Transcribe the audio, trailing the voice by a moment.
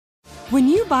When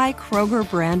you buy Kroger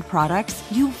brand products,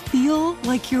 you feel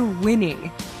like you're winning.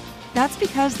 That's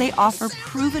because they offer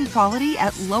proven quality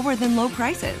at lower than low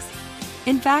prices.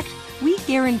 In fact, we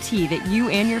guarantee that you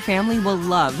and your family will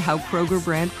love how Kroger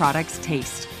brand products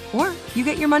taste, or you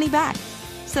get your money back.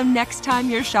 So next time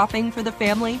you're shopping for the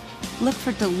family, look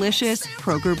for delicious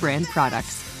Kroger brand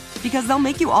products, because they'll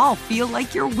make you all feel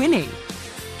like you're winning.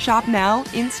 Shop now,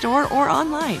 in-store, or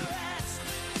online.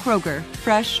 Kroger,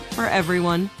 fresh for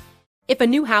everyone. If a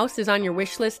new house is on your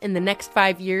wish list in the next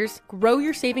 5 years, grow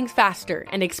your savings faster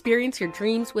and experience your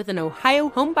dreams with an Ohio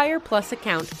Homebuyer Plus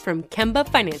account from Kemba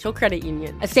Financial Credit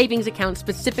Union. A savings account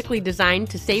specifically designed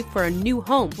to save for a new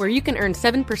home, where you can earn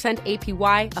 7%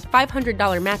 APY, a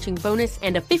 $500 matching bonus,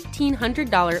 and a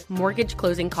 $1,500 mortgage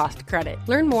closing cost credit.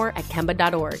 Learn more at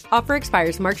Kemba.org. Offer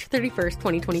expires March 31st,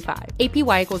 2025.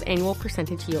 APY equals annual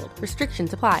percentage yield.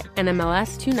 Restrictions apply.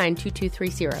 NMLS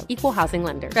 292230. Equal housing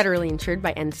lender. Federally insured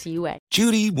by NCUA.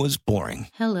 Judy was boring.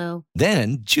 Hello.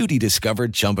 Then Judy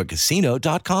discovered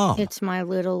ChumbaCasino.com. It's my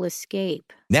little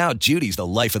escape. Now Judy's the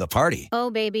life of the party.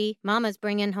 Oh, baby, mama's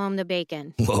bringing home the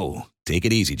bacon. Whoa, take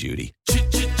it easy, Judy.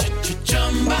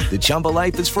 The Chumba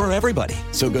life is for everybody.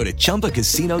 So go to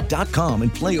ChumbaCasino.com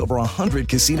and play over 100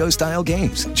 casino-style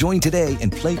games. Join today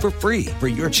and play for free for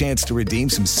your chance to redeem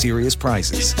some serious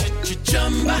prizes.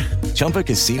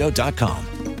 ChumbaCasino.com.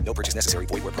 No purchase necessary.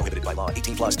 Void where prohibited by law.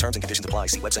 18 plus terms and conditions apply.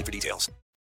 See website for details.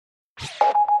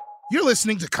 You're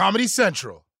listening to Comedy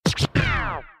Central.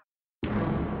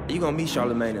 You gonna meet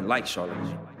Charlamagne and like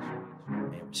Charlamagne.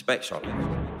 And respect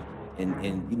Charlamagne.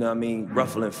 And you know what I mean?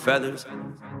 Ruffling feathers.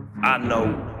 I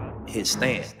know his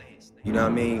stand. You know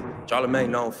what I mean? Charlamagne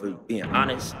known for being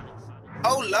honest.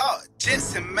 Oh Lord,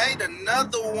 Jensen made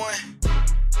another one.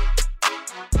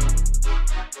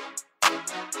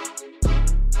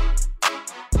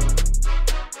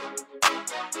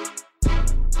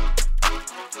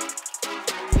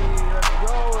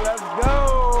 Let's go.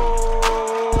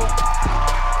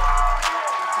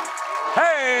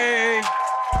 Hey,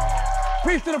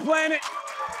 peace to the planet.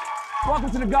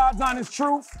 Welcome to the God's Honest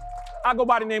Truth. I go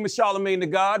by the name of Charlamagne the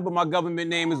God, but my government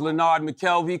name is Leonard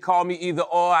McKelvey. Call me either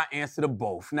or, I answer to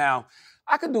both. Now,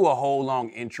 I could do a whole long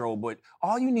intro, but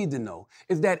all you need to know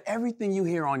is that everything you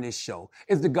hear on this show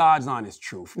is the God's Honest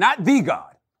Truth. Not the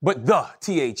God, but the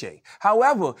THA.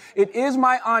 However, it is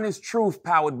my honest truth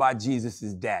powered by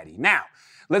Jesus' daddy. Now,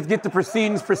 let's get the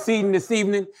proceedings proceeding this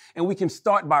evening, and we can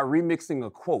start by remixing a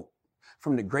quote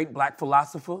from the great black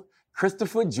philosopher,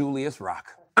 Christopher Julius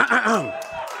Rock.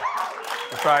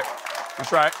 That's right.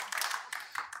 That's right.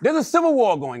 There's a civil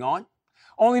war going on.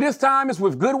 Only this time it's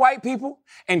with good white people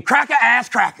and cracker-ass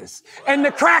crackers. And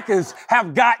the crackers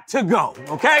have got to go,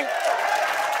 okay?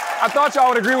 I thought y'all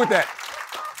would agree with that.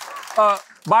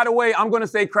 By the way, I'm going to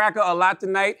say cracker a lot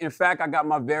tonight. In fact, I got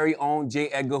my very own J.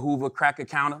 Edgar Hoover cracker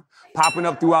counter popping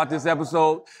up throughout this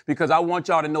episode because I want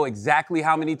y'all to know exactly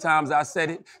how many times I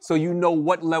said it so you know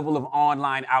what level of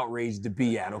online outrage to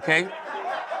be at, okay?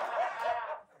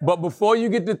 But before you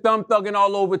get the thumb thugging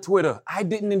all over Twitter, I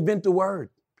didn't invent the word.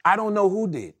 I don't know who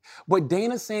did. But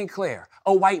Dana St. Clair,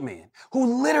 a white man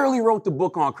who literally wrote the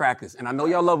book on crackers, and I know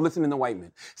y'all love listening to white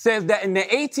men, says that in the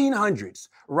 1800s,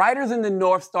 writers in the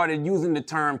North started using the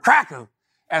term cracker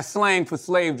as slang for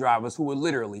slave drivers who were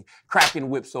literally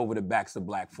cracking whips over the backs of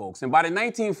black folks. And by the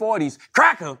 1940s,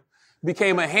 cracker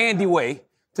became a handy way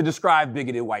to describe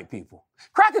bigoted white people.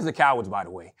 Crackers are cowards, by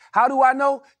the way. How do I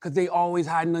know? Because they always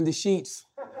hiding under sheets.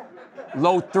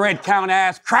 Low thread count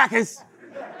ass crackers.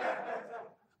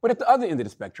 But at the other end of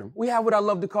the spectrum, we have what I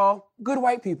love to call good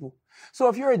white people. So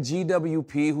if you're a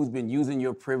GWP who's been using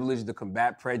your privilege to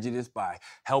combat prejudice by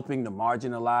helping the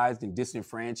marginalized and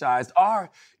disenfranchised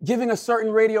or giving a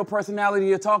certain radio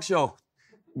personality a talk show,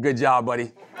 good job,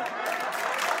 buddy.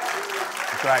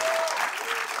 That's right.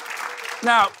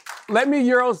 Now, let me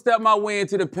Euro step my way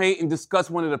into the paint and discuss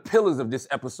one of the pillars of this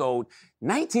episode,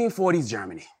 1940s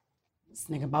Germany. This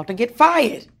nigga about to get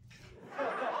fired.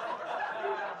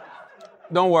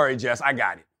 Don't worry, Jess, I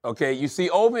got it, okay? You see,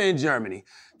 over in Germany,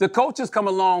 the culture's come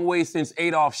a long way since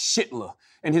Adolf Hitler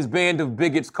and his band of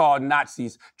bigots called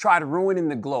Nazis tried ruining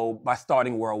the globe by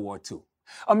starting World War II.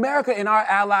 America and our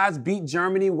allies beat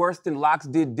Germany worse than Locks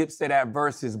did Dipset at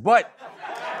Versus, but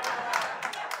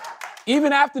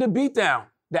even after the beatdown,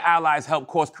 the Allies helped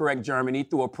course-correct Germany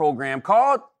through a program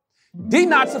called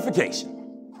denazification.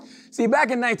 See,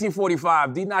 back in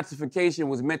 1945, denazification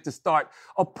was meant to start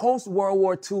a post-World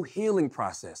War II healing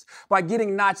process by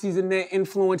getting Nazis and their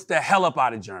influence the hell up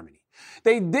out of Germany.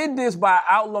 They did this by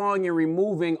outlawing and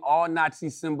removing all Nazi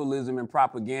symbolism and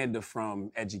propaganda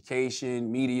from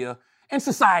education, media, and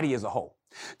society as a whole.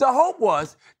 The hope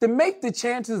was to make the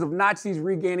chances of Nazis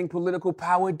regaining political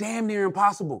power damn near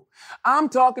impossible. I'm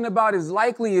talking about as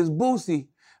likely as Boosie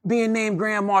being named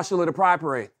Grand Marshal of the Pride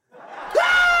Parade.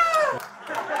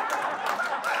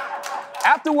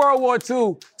 After World War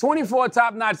II, 24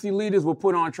 top Nazi leaders were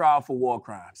put on trial for war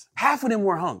crimes. Half of them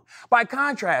were hung. By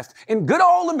contrast, in good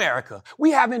old America,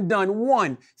 we haven't done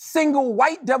one single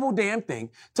white devil damn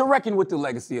thing to reckon with the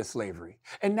legacy of slavery.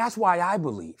 And that's why I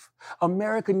believe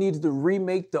America needs to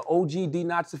remake the OG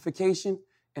denazification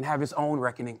and have its own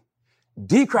reckoning.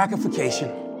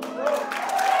 Decrackification.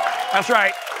 That's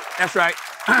right. That's right.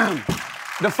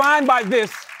 Defined by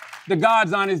this, the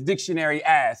God's Honest Dictionary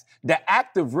as the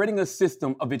act of ridding a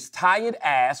system of its tired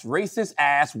ass, racist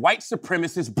ass, white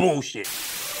supremacist bullshit.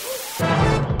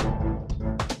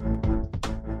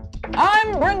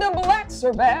 I'm Brenda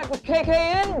Blackser back with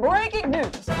KKN Breaking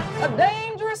News. A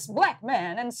dangerous black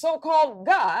man and so-called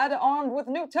God, armed with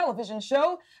new television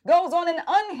show, goes on an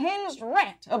unhinged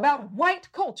rant about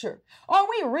white culture. Are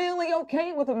we really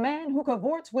okay with a man who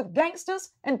cavorts with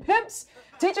gangsters and pimps,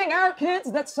 teaching our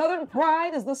kids that Southern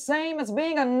pride is the same as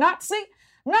being a Nazi?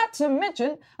 Not to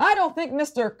mention, I don't think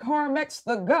Mr. Carmex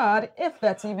the God, if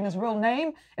that's even his real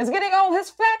name, is getting all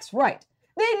his facts right.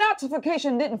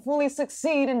 Denazification didn't fully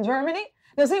succeed in Germany.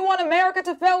 Does he want America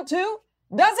to fail too?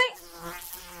 Does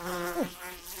he?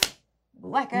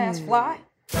 Black ass fly.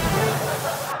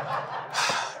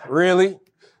 Really?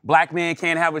 Black man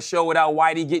can't have a show without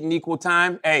Whitey getting equal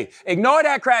time? Hey, ignore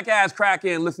that crack-ass cracker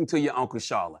and listen to your Uncle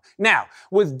Charla. Now,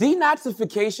 was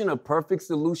denazification a perfect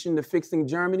solution to fixing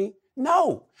Germany?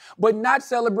 No, but not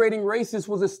celebrating racists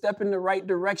was a step in the right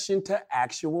direction to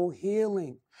actual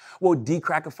healing. Will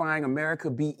decrackifying America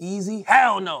be easy?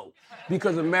 Hell no,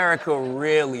 because America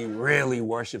really, really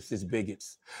worships its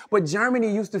bigots. But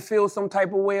Germany used to feel some type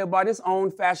of way about its own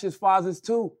fascist fathers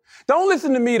too. Don't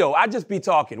listen to me though, I just be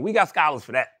talking. We got scholars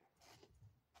for that.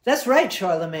 That's right,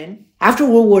 Charlemagne. After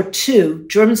World War II,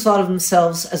 Germans thought of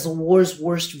themselves as the war's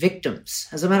worst victims.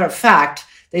 As a matter of fact,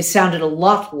 they sounded a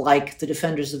lot like the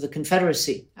defenders of the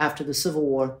Confederacy after the Civil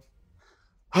War.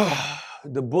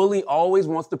 The bully always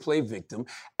wants to play victim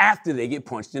after they get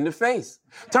punched in the face.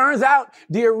 Turns out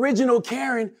the original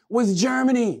Karen was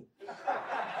Germany.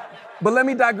 But let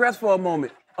me digress for a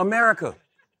moment. America,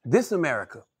 this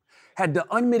America, had the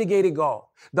unmitigated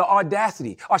gall, the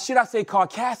audacity, or should I say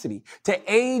caucasity,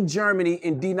 to aid Germany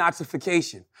in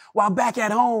denazification. While back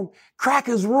at home,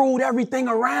 crackers ruled everything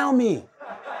around me.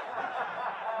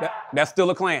 That's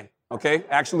still a Klan, okay?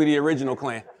 Actually, the original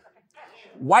Klan.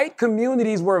 White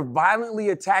communities were violently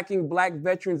attacking black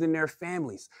veterans and their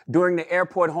families during the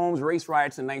Airport Homes race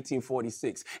riots in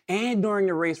 1946, and during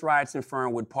the race riots in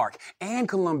Fernwood Park, and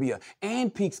Columbia,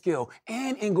 and Peekskill,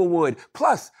 and Inglewood,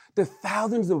 plus the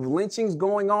thousands of lynchings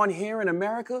going on here in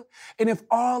America. And if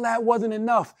all that wasn't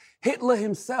enough, Hitler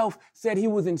himself said he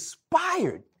was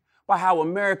inspired by how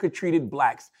America treated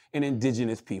blacks and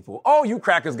indigenous people. Oh, you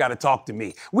crackers gotta talk to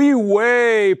me. We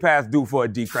way past due for a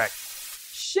decrack.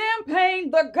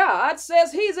 Champagne the God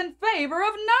says he's in favor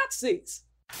of Nazis.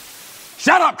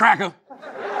 Shut up, cracker!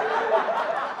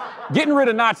 Getting rid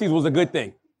of Nazis was a good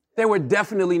thing. There were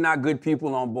definitely not good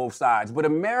people on both sides, but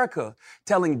America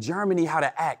telling Germany how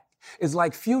to act is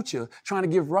like Future trying to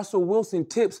give Russell Wilson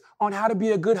tips on how to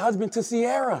be a good husband to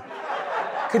Sierra.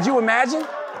 Could you imagine?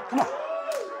 Come on.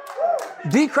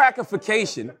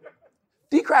 Decrackification,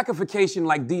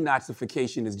 like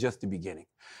denazification, is just the beginning.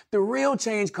 The real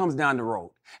change comes down the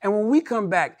road. And when we come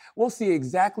back, we'll see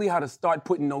exactly how to start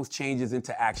putting those changes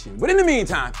into action. But in the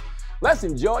meantime, let's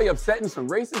enjoy upsetting some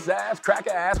racist-ass,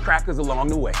 cracker-ass crackers along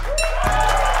the way.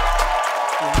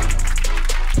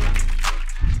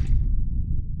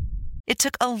 It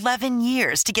took 11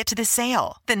 years to get to this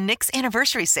sale. The Knix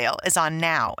Anniversary Sale is on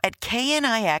now at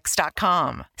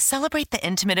knix.com. Celebrate the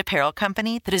intimate apparel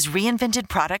company that has reinvented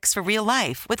products for real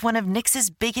life with one of Knix's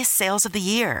biggest sales of the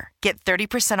year. Get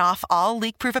 30% off all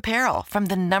leak-proof apparel from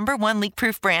the #1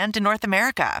 leak-proof brand in North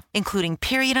America, including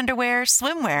period underwear,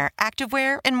 swimwear,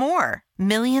 activewear, and more.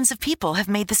 Millions of people have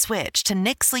made the switch to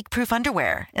Knix leak-proof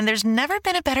underwear, and there's never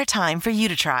been a better time for you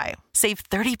to try. Save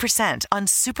 30% on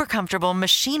super comfortable,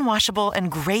 machine-washable,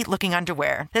 and great-looking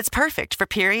underwear that's perfect for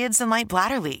periods and light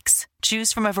bladder leaks.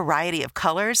 Choose from a variety of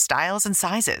colors, styles, and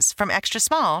sizes, from extra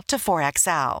small to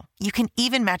 4XL. You can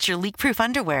even match your leak-proof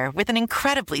underwear with an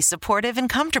incredibly supportive and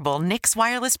comfortable Knix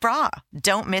wireless bra.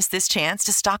 Don't miss this chance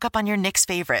to stock up on your Knix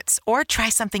favorites or try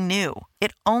something new.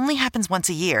 It only happens once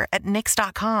a year at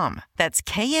Knix.com. That's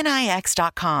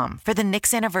KNIX.com for the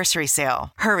Knix Anniversary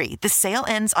Sale. Hurry, the sale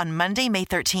ends on Monday, May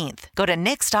 13th. Go to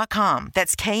Knix.com.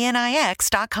 That's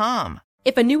KNIX.com.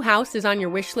 If a new house is on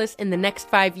your wish list in the next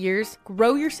 5 years,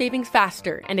 grow your savings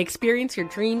faster and experience your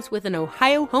dreams with an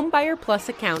Ohio Homebuyer Plus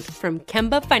account from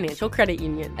Kemba Financial Credit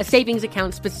Union. A savings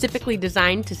account specifically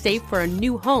designed to save for a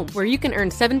new home where you can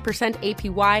earn 7%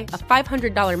 APY, a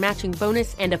 $500 matching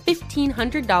bonus, and a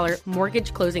 $1,500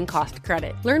 mortgage closing cost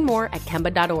credit. Learn more at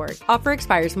Kemba.org. Offer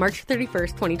expires March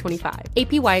 31st, 2025.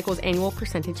 APY equals annual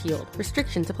percentage yield.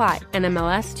 Restrictions apply.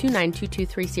 NMLS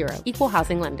 292230. Equal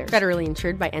housing lender. Federally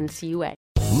insured by NCUA.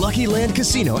 Lucky Land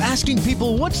Casino, asking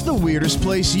people, what's the weirdest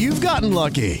place you've gotten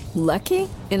lucky? Lucky?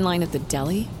 In line at the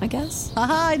deli, I guess?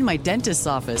 Aha, in my dentist's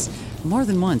office. More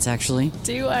than once, actually.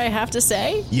 Do I have to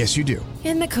say? Yes, you do.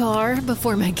 In the car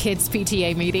before my kids'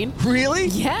 PTA meeting. Really?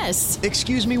 Yes.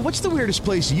 Excuse me, what's the weirdest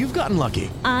place you've gotten lucky?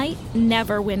 I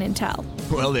never win and tell.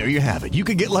 Well, there you have it. You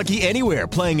can get lucky anywhere,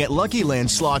 playing at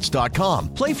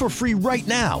LuckyLandSlots.com. Play for free right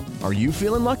now. Are you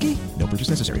feeling lucky? No purchase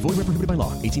necessary. Void where prohibited by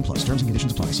law. 18 plus. Terms and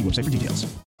conditions apply. See website for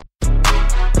details.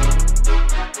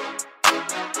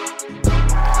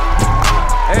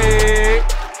 Hey,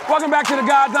 welcome back to the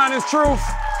God's Honest Truth.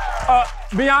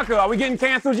 Bianca, are we getting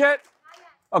canceled yet?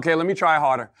 Okay, let me try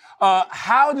harder.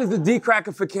 How does the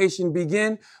decrackification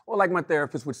begin? Well, like my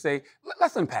therapist would say,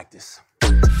 let's unpack this.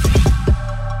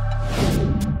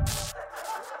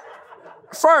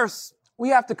 First, we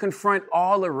have to confront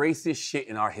all the racist shit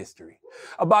in our history.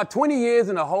 About 20 years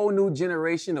and a whole new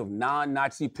generation of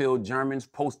non-Nazi pilled Germans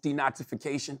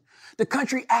post-denazification, the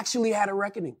country actually had a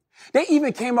reckoning. They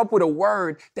even came up with a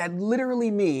word that literally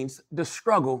means the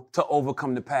struggle to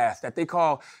overcome the past, that they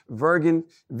call vegan,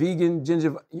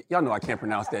 gingiva. Y'all know I can't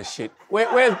pronounce that shit.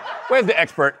 Where's the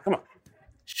expert? Come on.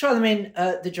 Charlemagne,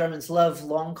 the Germans love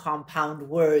long compound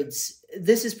words.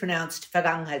 This is pronounced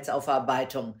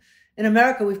Vergangenheitsaufarbeitung. In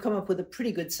America, we've come up with a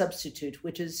pretty good substitute,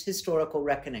 which is historical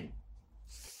reckoning.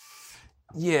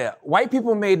 Yeah, white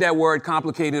people made that word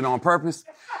complicated on purpose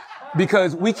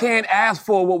because we can't ask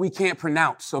for what we can't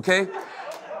pronounce, okay?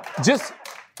 Just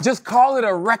call it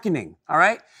a reckoning, all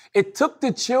right? It took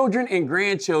the children and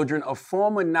grandchildren of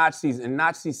former Nazis and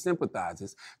Nazi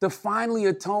sympathizers to finally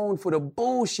atone for the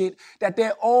bullshit that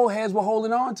their old heads were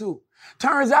holding on to.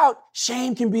 Turns out,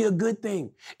 shame can be a good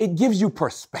thing. It gives you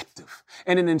perspective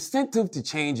and an incentive to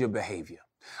change your behavior.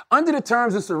 Under the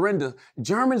terms of surrender,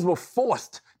 Germans were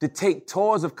forced to take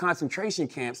tours of concentration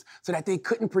camps so that they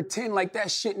couldn't pretend like that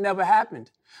shit never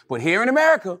happened. But here in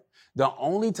America, the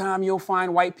only time you'll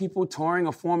find white people touring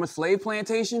a former slave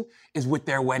plantation is with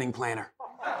their wedding planner.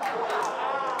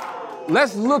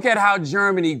 Let's look at how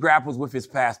Germany grapples with its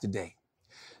past today.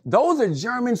 Those are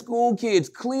German school kids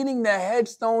cleaning the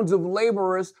headstones of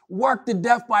laborers worked to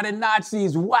death by the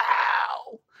Nazis. Wow!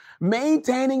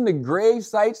 Maintaining the grave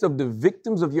sites of the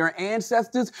victims of your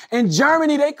ancestors. In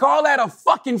Germany, they call that a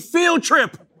fucking field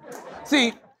trip.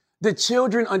 See, the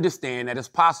children understand that it's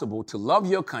possible to love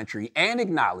your country and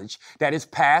acknowledge that its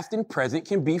past and present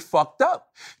can be fucked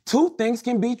up. Two things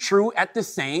can be true at the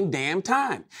same damn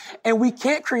time. And we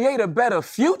can't create a better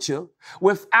future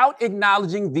without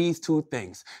acknowledging these two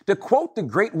things. To quote the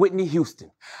great Whitney Houston,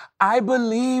 I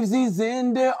believe sie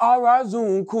sind our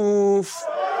Zukunft.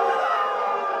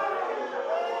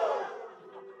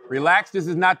 Relax, this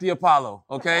is not the Apollo,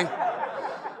 okay?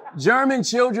 German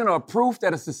children are proof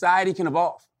that a society can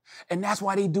evolve. And that's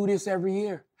why they do this every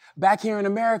year. Back here in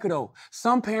America, though,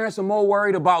 some parents are more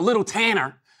worried about little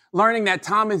Tanner learning that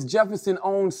Thomas Jefferson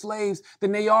owned slaves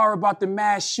than they are about the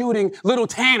mass shooting little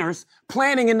Tanners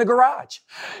planning in the garage.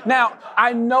 Now,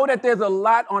 I know that there's a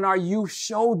lot on our youth's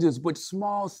shoulders, but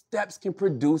small steps can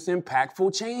produce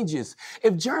impactful changes.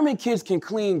 If German kids can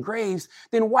clean graves,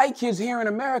 then white kids here in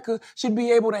America should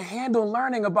be able to handle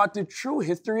learning about the true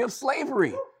history of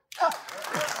slavery.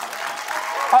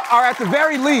 Or at the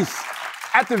very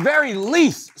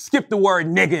least, skip the word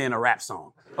nigga in a rap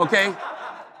song, okay?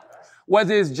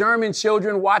 Whether it's German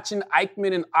children watching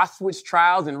Eichmann and Auschwitz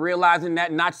trials and realizing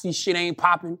that Nazi shit ain't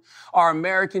popping, or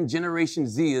American Generation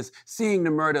Zers seeing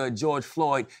the murder of George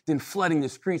Floyd, then flooding the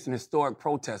streets in historic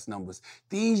protest numbers.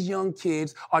 These young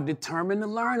kids are determined to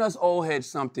learn us old heads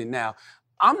something. Now,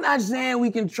 I'm not saying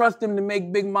we can trust them to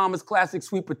make Big Mama's classic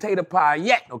sweet potato pie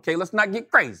yet, okay? Let's not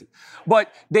get crazy.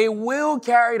 But they will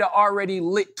carry the already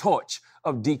lit torch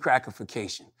of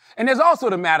decrackification. And there's also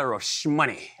the matter of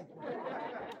shmoney.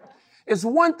 It's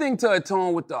one thing to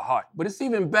atone with the heart, but it's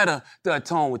even better to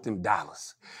atone with them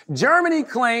dollars. Germany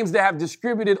claims to have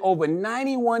distributed over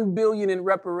 $91 billion in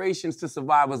reparations to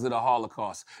survivors of the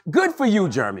Holocaust. Good for you,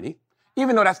 Germany,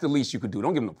 even though that's the least you could do.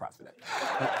 Don't give them no props for that.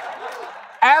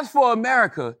 As for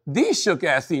America, these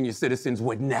shook-ass senior citizens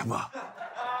would never.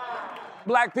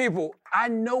 Black people, I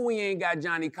know we ain't got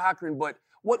Johnny Cochran, but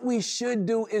what we should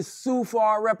do is sue for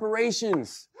our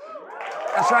reparations.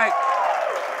 That's right.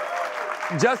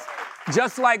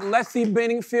 Just like Leslie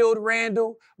Benningfield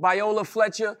Randall, Viola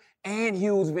Fletcher, and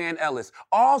Hughes Van Ellis,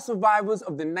 all survivors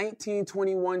of the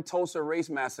 1921 Tulsa Race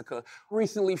Massacre,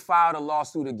 recently filed a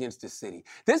lawsuit against the city.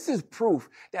 This is proof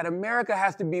that America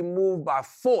has to be moved by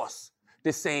force,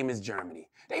 the same as Germany.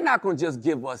 They're not gonna just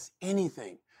give us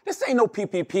anything. This ain't no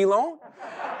PPP loan.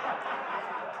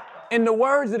 In the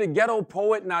words of the ghetto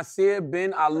poet Nasir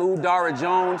bin Alu Dara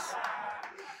Jones,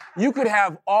 you could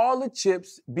have all the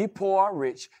chips, be poor or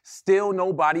rich, still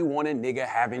nobody want a nigga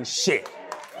having shit.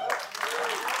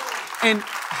 And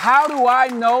how do I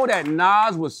know that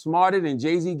Nas was smarter than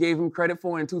Jay-Z gave him credit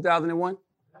for in 2001?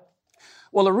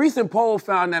 Well, a recent poll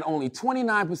found that only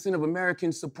 29% of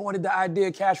Americans supported the idea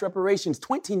of cash reparations.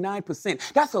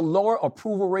 29%. That's a lower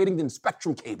approval rating than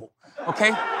Spectrum Cable,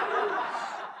 okay?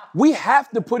 We have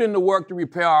to put in the work to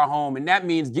repair our home, and that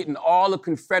means getting all the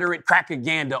Confederate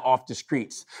crackaganda off the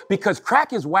streets. Because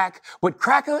crack is whack, but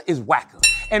cracker is whacker.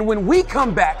 And when we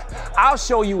come back, I'll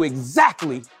show you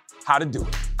exactly how to do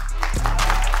it.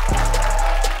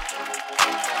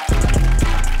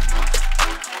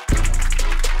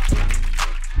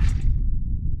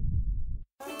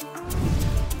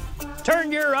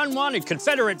 Turn your unwanted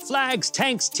Confederate flags,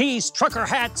 tanks, tees, trucker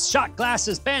hats, shot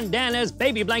glasses, bandanas,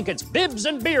 baby blankets, bibs,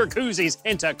 and beer koozies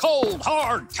into cold,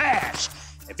 hard cash.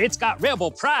 If it's got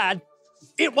rebel pride,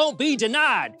 it won't be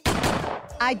denied.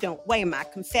 I don't wear my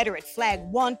Confederate flag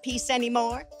one piece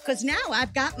anymore, because now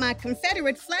I've got my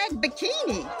Confederate flag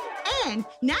bikini. And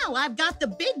now I've got the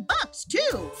big bucks,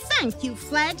 too. Thank you,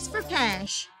 Flags for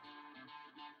Cash.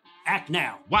 Act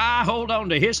now. Why hold on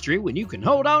to history when you can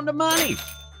hold on to money?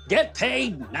 Get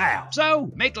paid now.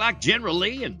 So make like General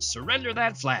Lee and surrender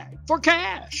that flag for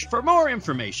cash. For more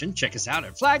information, check us out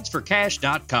at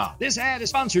flagsforcash.com. This ad is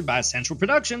sponsored by Central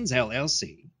Productions,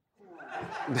 LLC.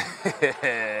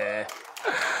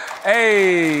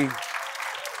 Hey.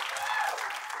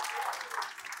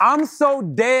 I'm so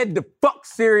dead the fuck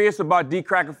serious about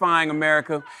decrackifying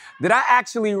America that I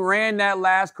actually ran that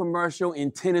last commercial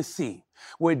in Tennessee,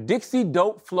 where Dixie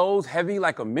dope flows heavy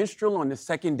like a minstrel on the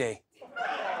second day.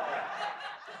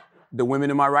 The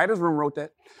women in my writer's room wrote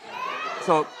that.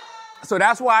 So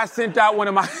that's why I sent out one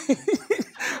of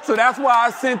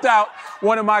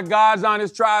my God's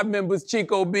Honest Tribe members,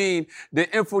 Chico Bean,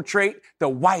 to infiltrate the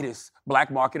whitest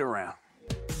black market around.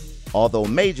 Although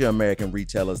major American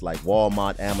retailers like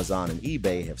Walmart, Amazon, and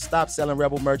eBay have stopped selling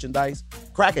Rebel merchandise,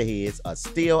 crackerheads are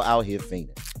still out here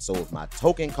fiending. So with my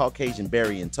token Caucasian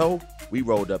berry in tow, we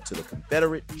rolled up to the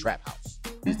Confederate Trap House.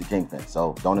 He's the kingpin,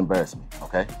 so don't embarrass me,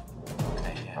 okay?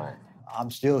 All right. I'm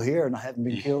still here and I haven't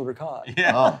been killed or caught.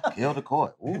 Yeah. Oh, killed or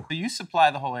caught. Ooh. So you supply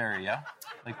the whole area,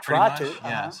 like pretty Try much? to.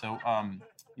 Yeah. So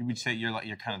you would say you're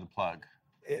kind of the plug.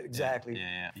 Exactly.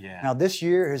 Yeah. Now this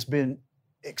year has been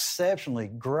exceptionally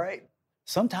great.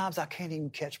 Sometimes I can't even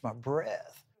catch my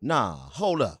breath. Nah,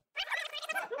 hold up.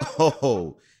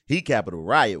 Oh, he Capitol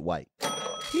Riot White.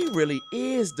 He really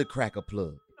is the cracker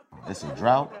plug. It's a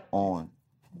drought on.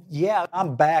 Yeah,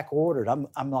 I'm back ordered.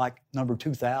 I'm like number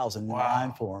 2,000 in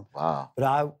line for him. Wow.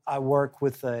 But I work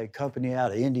with a company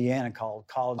out of Indiana called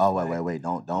College. Oh, wait.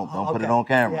 Don't put it on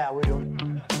camera. Yeah, we're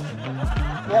doing.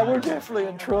 Yeah, we're definitely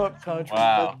in Trump country.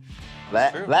 Wow.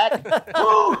 Black.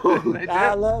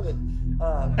 I love it.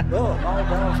 Look, all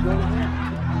dogs go to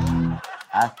him.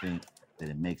 I think that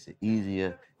it makes it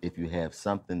easier if you have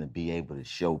something to be able to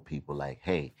show people like,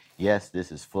 hey, yes,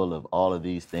 this is full of all of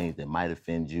these things that might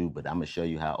offend you, but I'm gonna show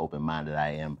you how open-minded I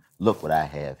am. Look what I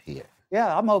have here.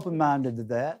 Yeah, I'm open-minded to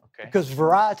that. Okay. Because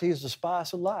variety is the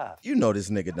spice of life. You know this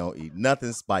nigga don't eat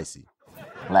nothing spicy.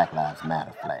 Black Lives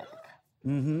Matter flag.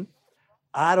 Mm-hmm.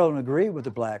 I don't agree with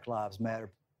the Black Lives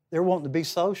Matter. They're wanting to be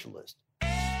socialist.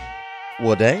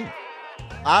 Well, dang.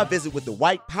 Our visit with the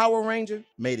White Power Ranger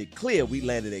made it clear we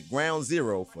landed at ground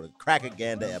zero for the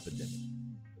crackerganda epidemic.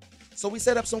 So we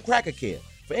set up some cracker care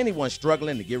for anyone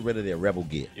struggling to get rid of their rebel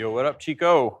gear. Yo, what up,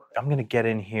 Chico? I'm gonna get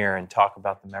in here and talk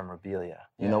about the memorabilia.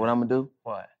 You know what I'm gonna do?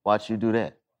 What? Watch you do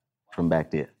that from back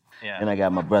there. Yeah. And I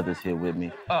got my brothers here with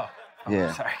me. Oh.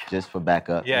 Yeah, sorry. just for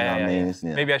backup. Yeah, you know what I mean?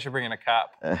 yeah. Maybe I should bring in a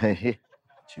cop.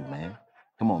 You, man.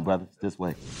 Come on, brothers, this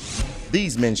way.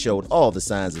 These men showed all the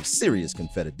signs of serious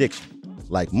Confederdiction,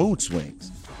 like mood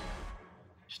swings.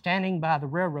 Standing by the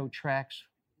railroad tracks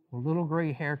were little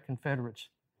gray-haired Confederates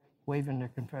waving their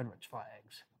Confederates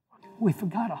flags. We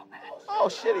forgot all that. Oh,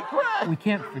 shit, he cried. We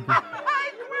can't forget.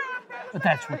 But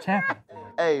that's what's happening.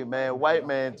 Hey, man, white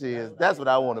man tears. That's what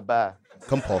I want to buy.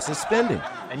 Compulsive spending.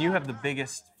 And you have the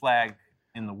biggest flag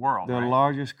in the world, The right?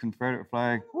 largest Confederate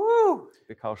flag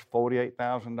It cost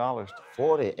 $48,000.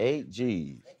 48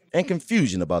 G's. And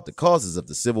confusion about the causes of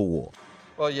the Civil War.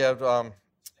 Well, you have the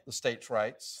states'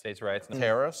 rights. States' rights.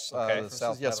 Tariffs. Okay. The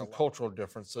South, some cultural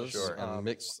differences. Sure. And a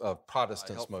mix of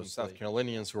Protestants, most South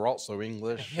Carolinians who are also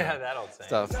English. Yeah, that old saying.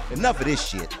 Stuff. Enough of this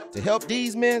shit. To help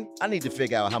these men, I need to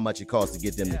figure out how much it costs to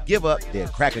get them to give up their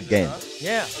cracker game.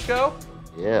 Yeah, let's go.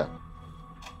 Yeah.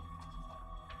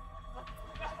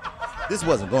 This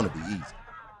wasn't going to be easy.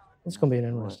 It's going to be an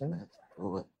interesting.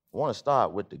 I want to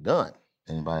start with the gun.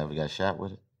 Anybody ever got shot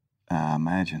with it?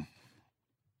 Imagine.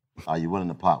 Are you willing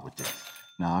to part with this?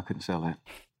 No, I couldn't sell that.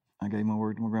 I gave my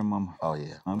word to my grandmama. Oh,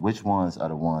 yeah. Which ones are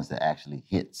the ones that actually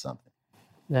hit something?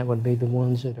 That would be the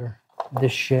ones that are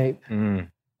this shape. All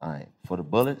right. For the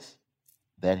bullets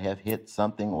that have hit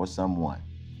something or someone.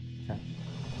 Okay.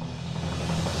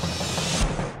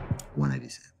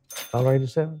 187.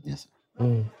 $187? Yes,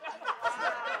 sir.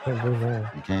 Can't do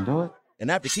that. You can't do it? And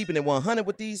after keeping it 100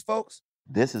 with these folks,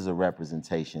 this is a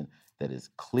representation that is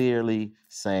clearly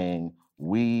saying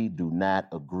we do not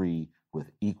agree with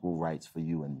equal rights for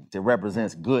you and me. It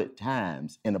represents good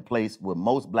times in a place where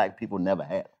most black people never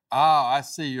had. Oh, I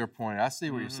see your point. I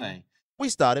see what you're saying. We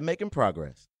started making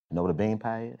progress. You know what a bean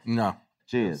pie is? No.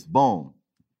 Cheers. Boom.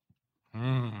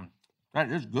 That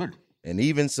is good. And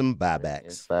even some buybacks.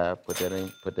 Inside, put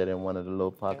that in one of the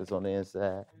little pockets on the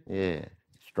inside. Yeah.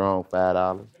 Strong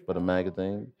 $5 for the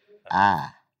magazine. I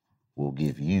will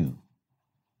give you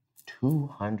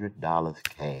 $200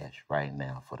 cash right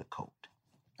now for the coat.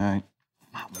 All right.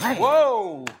 My man.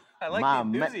 Whoa! I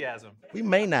like the enthusiasm. We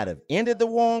may not have ended the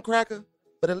war on cracker,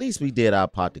 but at least we did our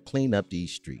part to clean up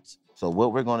these streets. So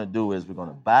what we're gonna do is we're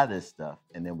gonna buy this stuff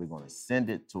and then we're gonna send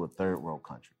it to a third world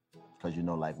country. Because you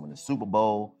know, like when the Super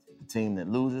Bowl, the team that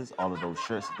loses, all of those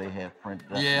shirts that they have printed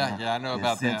up. Yeah, I know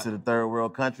about sent that. to the third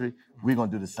world country. We're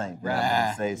gonna do the same thing. I'm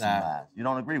gonna save some lives. You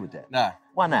don't agree with that? No.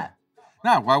 Why not?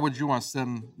 No, why would you want to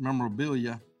send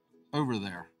memorabilia over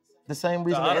there? The same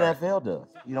reason the NFL does.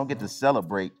 You don't get to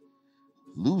celebrate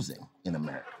losing in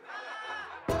America.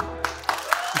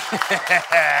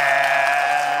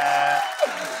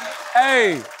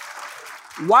 Hey,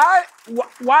 why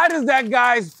does that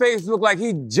guy's face look like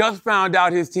he just found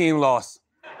out his team lost?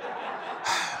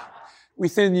 We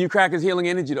sending you crackers healing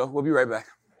energy, though. We'll be right back.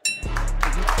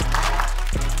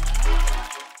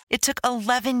 It took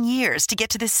 11 years to get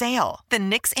to this sale. The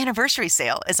Knix Anniversary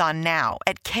Sale is on now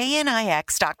at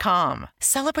knix.com.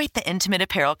 Celebrate the intimate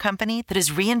apparel company that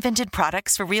has reinvented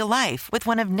products for real life with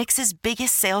one of Knix's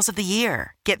biggest sales of the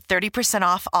year. Get 30%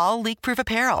 off all leak-proof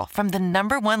apparel from the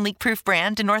 #1 leak-proof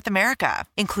brand in North America,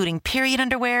 including period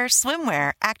underwear,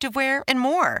 swimwear, activewear, and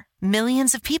more.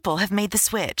 Millions of people have made the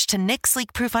switch to Knix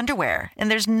leak-proof underwear,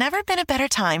 and there's never been a better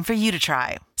time for you to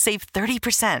try. Save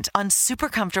 30% on super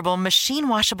comfortable,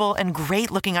 machine-washable, and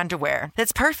great-looking underwear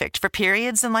that's perfect for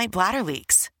periods and light bladder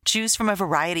leaks. Choose from a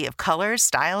variety of colors,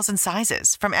 styles, and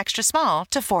sizes, from extra small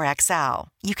to 4XL.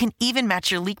 You can even match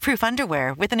your leak-proof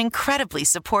underwear with an incredibly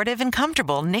supportive and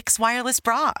comfortable Knix wireless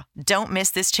bra. Don't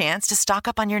miss this chance to stock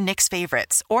up on your Knix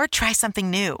favorites or try something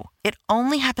new. It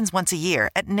only happens once a year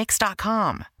at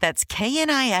Knix.com. That's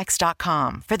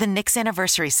knix.com for the Knix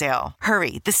Anniversary Sale.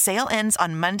 Hurry, the sale ends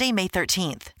on Monday, May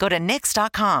 13th. Go to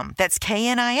Knix.com. That's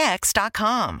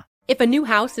knix.com. If a new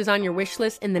house is on your wish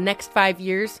list in the next 5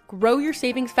 years, grow your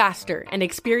savings faster and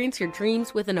experience your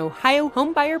dreams with an Ohio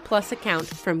Homebuyer Plus account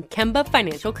from Kemba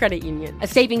Financial Credit Union. A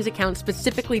savings account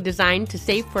specifically designed to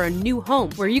save for a new home,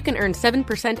 where you can earn 7%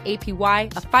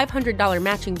 APY, a $500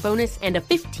 matching bonus, and a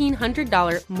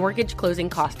 $1,500 mortgage closing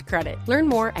cost credit. Learn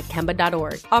more at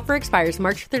Kemba.org. Offer expires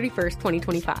March 31st,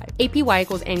 2025. APY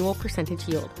equals annual percentage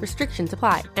yield. Restrictions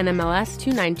apply. NMLS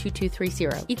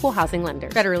 292230. Equal housing lender.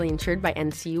 Federally insured by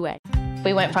NCUA.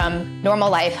 We went from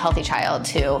normal life, healthy child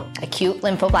to acute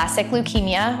lymphoblastic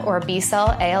leukemia, or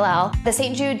B-cell ALL. The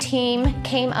St. Jude team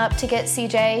came up to get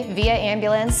CJ via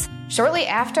ambulance. Shortly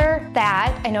after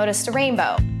that, I noticed a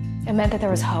rainbow. It meant that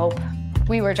there was hope.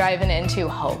 We were driving into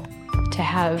hope. To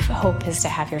have hope is to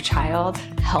have your child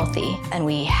healthy, and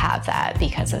we have that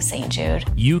because of St. Jude.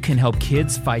 You can help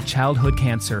kids fight childhood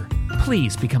cancer.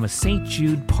 Please become a St.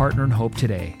 Jude Partner in Hope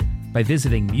today by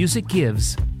visiting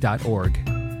musicgives.org.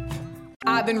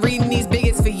 I've been reading these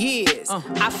bigots for years.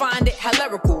 I find it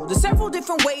hilarical. There's several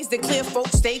different ways that clear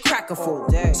folks stay crackerful.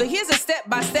 So here's a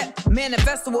step-by-step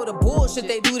manifesto of the bullshit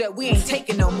they do that we ain't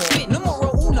taking no more.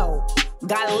 Numero uno,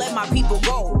 gotta let my people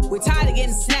go. We're tired of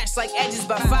getting snatched like edges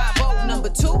by 5-0. Number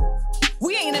 2,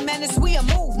 we ain't a menace, we a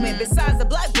movement. Besides the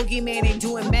black boogeyman ain't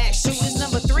doing mass shootings.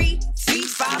 Number 3, feet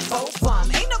 5, 4,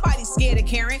 fun. Ain't nobody scared of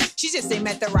Karen. She just ain't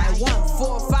met the right one.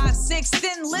 4, 5, 6,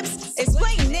 thin lips.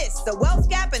 Explain this, the wealth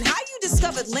gap and how you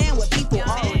discovered land where people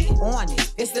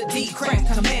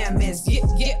D-Crack Commandments.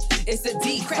 Yeah, it's the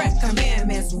D-Crack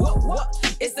Commandments.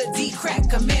 What? It's the D-Crack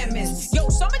Commandments. Yo,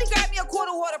 somebody grab me a quart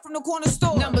of water from the corner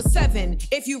store. Number 7,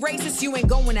 if you racist, you ain't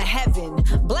going to heaven.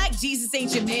 Black Jesus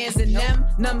ain't your mans and them.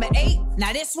 Number 8,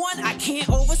 now this one I can't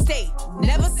overstate.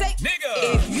 Never say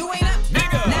nigga if you ain't a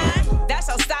nigga. 9, that's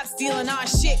how stop stealing our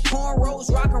shit.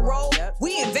 Cornrows, rock and roll.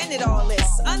 We invented all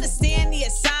this. Understand the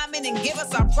assignment and give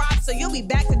us our props, so you'll be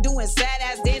back to doing sad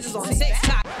ass dances on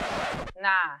TikTok. Nah.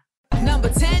 Number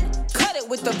 10, cut it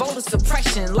with the voter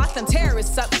suppression. Lock them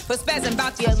terrorists up for spazzing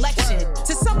about the election.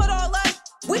 To sum it all up,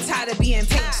 we're tired of being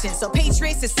patient. So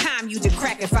patriots, it's time you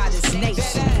decrackify this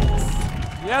nation.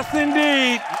 Yes,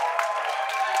 indeed.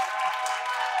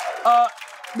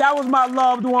 That was my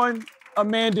loved one,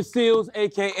 Amanda Seals,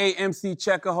 a.k.a. MC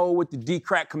Checkerhole with the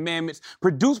D-Crack Commandments,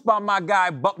 produced by my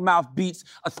guy, Buckmouth Beats,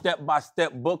 a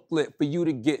step-by-step booklet for you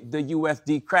to get the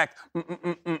USD crack.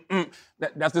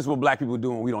 That's just what black people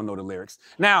do when we don't know the lyrics.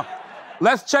 Now,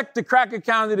 let's check the Cracker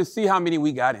calendar to see how many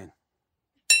we got in.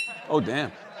 Oh,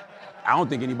 damn. I don't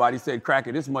think anybody said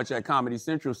Cracker this much at Comedy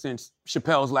Central since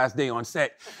Chappelle's last day on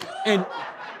set. And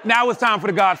now it's time for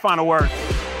the God's final word.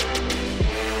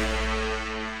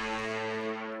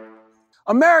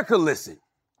 America, listen.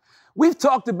 We've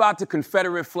talked about the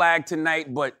Confederate flag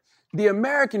tonight, but the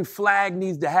American flag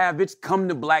needs to have its come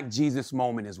to black Jesus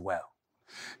moment as well.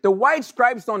 The white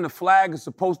stripes on the flag are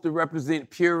supposed to represent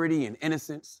purity and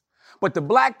innocence, but the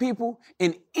black people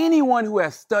and anyone who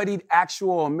has studied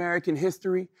actual American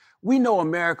history, we know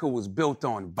America was built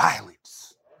on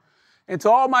violence. And to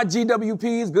all my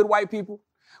GWPs, good white people,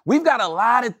 we've got a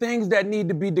lot of things that need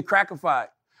to be decrackified.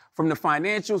 From the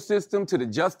financial system to the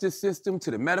justice system to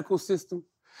the medical system.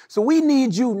 So we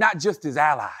need you not just as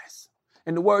allies.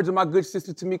 In the words of my good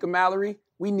sister Tamika Mallory,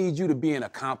 we need you to be an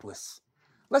accomplice.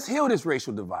 Let's heal this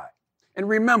racial divide. And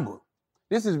remember,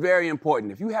 this is very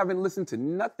important. If you haven't listened to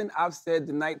nothing I've said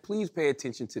tonight, please pay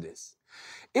attention to this.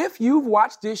 If you've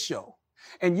watched this show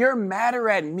and you're madder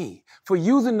at me for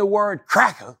using the word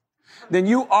cracker than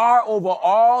you are over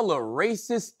all the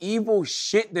racist, evil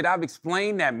shit that I've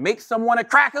explained that makes someone a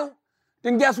cracker,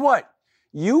 then guess what?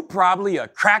 You probably a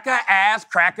cracker-ass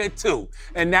cracker too.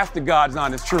 And that's the God's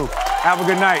honest truth. Have a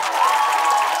good night.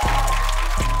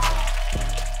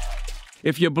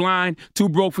 If you're blind, too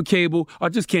broke for cable, or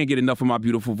just can't get enough of my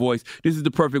beautiful voice, this is the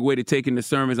perfect way to take in the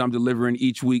sermons I'm delivering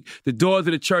each week. The doors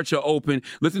of the church are open.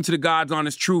 Listen to the God's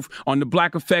honest truth on the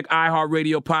Black Effect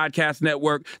iHeartRadio Podcast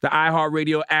Network, the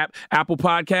iHeartRadio app, Apple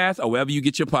Podcasts, or wherever you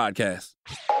get your podcasts.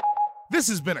 This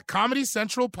has been a Comedy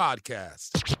Central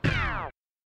podcast.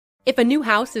 If a new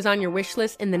house is on your wish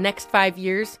list in the next 5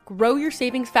 years, grow your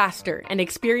savings faster and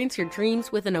experience your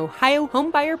dreams with an Ohio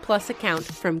Homebuyer Plus account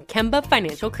from Kemba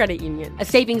Financial Credit Union. A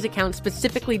savings account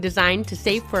specifically designed to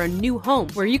save for a new home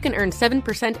where you can earn 7%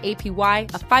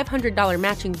 APY, a $500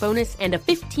 matching bonus, and a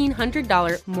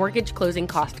 $1,500 mortgage closing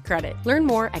cost credit. Learn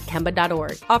more at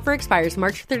Kemba.org. Offer expires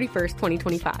March 31st,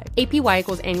 2025. APY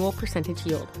equals annual percentage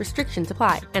yield. Restrictions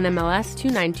apply. NMLS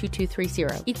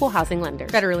 292230. Equal housing lender.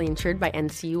 Federally insured by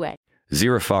NCUA.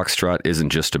 Zero Foxtrot isn't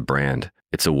just a brand,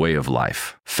 it's a way of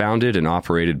life. Founded and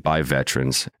operated by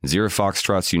veterans, Zero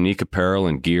Foxtrot's unique apparel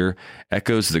and gear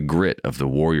echoes the grit of the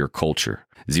warrior culture.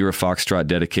 Zero Foxtrot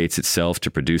dedicates itself to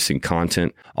producing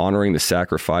content, honoring the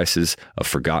sacrifices of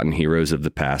forgotten heroes of the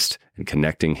past, and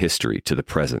connecting history to the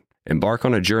present. Embark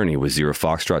on a journey with Zero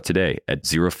Foxtrot today at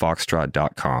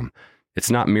zerofoxtrot.com.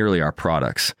 It's not merely our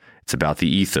products, it's about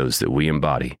the ethos that we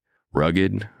embody.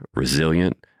 Rugged,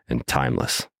 resilient, and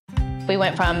timeless. We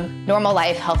went from normal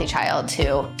life, healthy child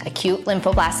to acute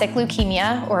lymphoblastic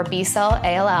leukemia or B-cell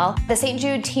ALL. The St.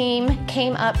 Jude team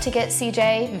came up to get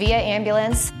CJ via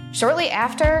ambulance. Shortly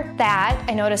after that,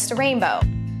 I noticed a rainbow.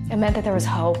 It meant that there was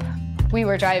hope. We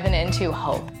were driving into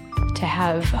hope. To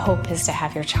have hope is to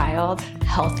have your child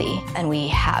healthy, and we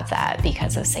have that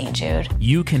because of St. Jude.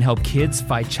 You can help kids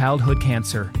fight childhood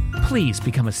cancer. Please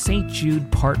become a St.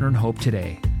 Jude Partner in Hope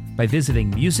today by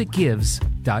visiting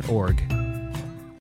musicgives.org.